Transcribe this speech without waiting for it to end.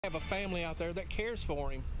Have a family out there that cares for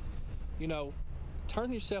him. You know,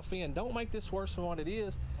 turn yourself in. Don't make this worse than what it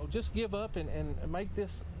is. Just give up and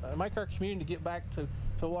make our community get back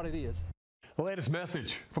to what it is. The latest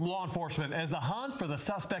message from law enforcement as the hunt for the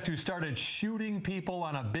suspect who started shooting people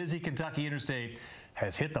on a busy Kentucky interstate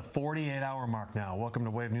has hit the 48-hour mark now. Welcome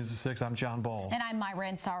to Wave News at 6. I'm John Ball. And I'm Myra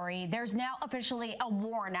Ansari. There's now officially a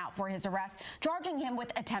warrant out for his arrest, charging him with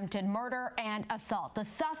attempted murder and assault. The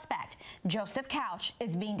suspect, Joseph Couch,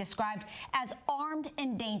 is being described as armed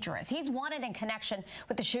and dangerous. He's wanted in connection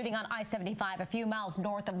with the shooting on I-75 a few miles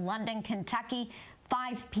north of London, Kentucky.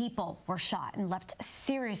 5 people were shot and left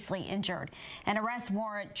seriously injured. An arrest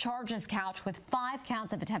warrant charges Couch with 5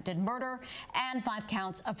 counts of attempted murder and 5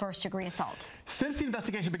 counts of first-degree assault. Since the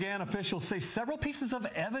investigation began, officials say several pieces of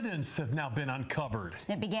evidence have now been uncovered.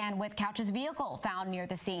 It began with Couch's vehicle found near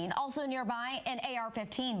the scene. Also nearby, an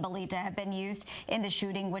AR-15 believed to have been used in the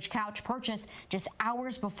shooting, which Couch purchased just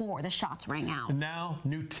hours before the shots rang out. And now,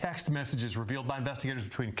 new text messages revealed by investigators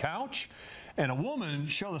between Couch and a woman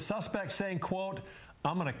show the suspect saying, quote,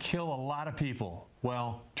 "I'm going to kill a lot of people."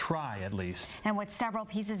 Well, try at least. And with several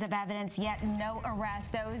pieces of evidence, yet no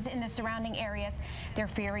arrest. Those in the surrounding areas, they're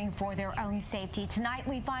fearing for their own safety. Tonight,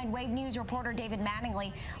 we find Wave News reporter David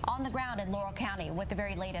Mattingly on the ground in Laurel County with the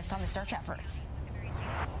very latest on the search efforts.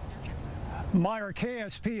 Myra,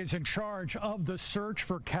 KSP is in charge of the search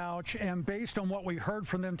for Couch, and based on what we heard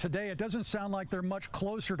from them today, it doesn't sound like they're much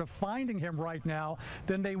closer to finding him right now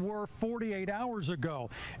than they were 48 hours ago.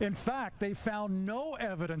 In fact, they found no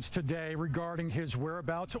evidence today regarding his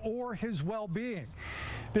whereabouts or his well-being.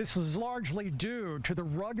 This is largely due to the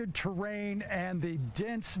rugged terrain and the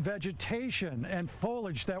dense vegetation and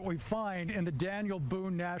foliage that we find in the Daniel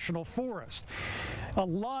Boone National Forest. A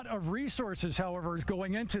lot of resources, however, is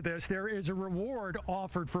going into this. There is a reward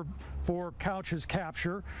offered for Couch's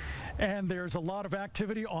capture, and there's a lot of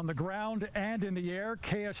activity on the ground and in the air.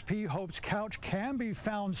 KSP hopes Couch can be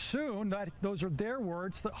found soon. Those are their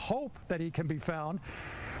words, the hope that he can be found.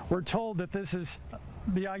 We're told that this is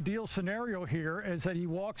the ideal scenario here, is that he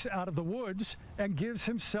walks out of the woods and gives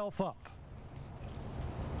himself up.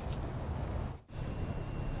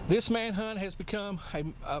 This manhunt has become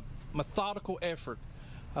a methodical effort,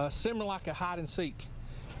 similar like a hide and seek.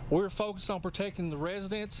 We're focused on protecting the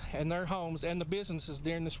residents and their homes and the businesses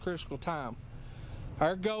during this critical time.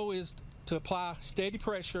 Our goal is to apply steady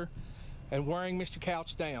pressure and wearing Mr.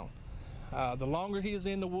 Couch down. The longer he is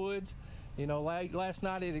in the woods, you know, last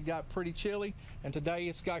night it got pretty chilly, and today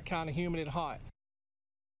it's got kind of humid and hot.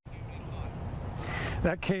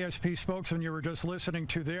 That KSP spokesman you were just listening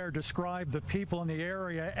to there described the people in the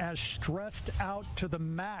area as stressed out to the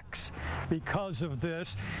max because of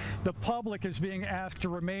this. The public is being asked to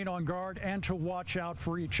remain on guard and to watch out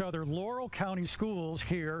for each other. Laurel County schools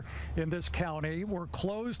here in this county were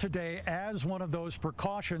closed today as one of those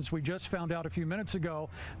precautions. We just found out a few minutes ago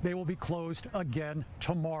they will be closed again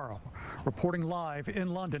tomorrow. Reporting live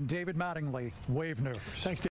in London, David Mattingly, Wave News. Thanks, David.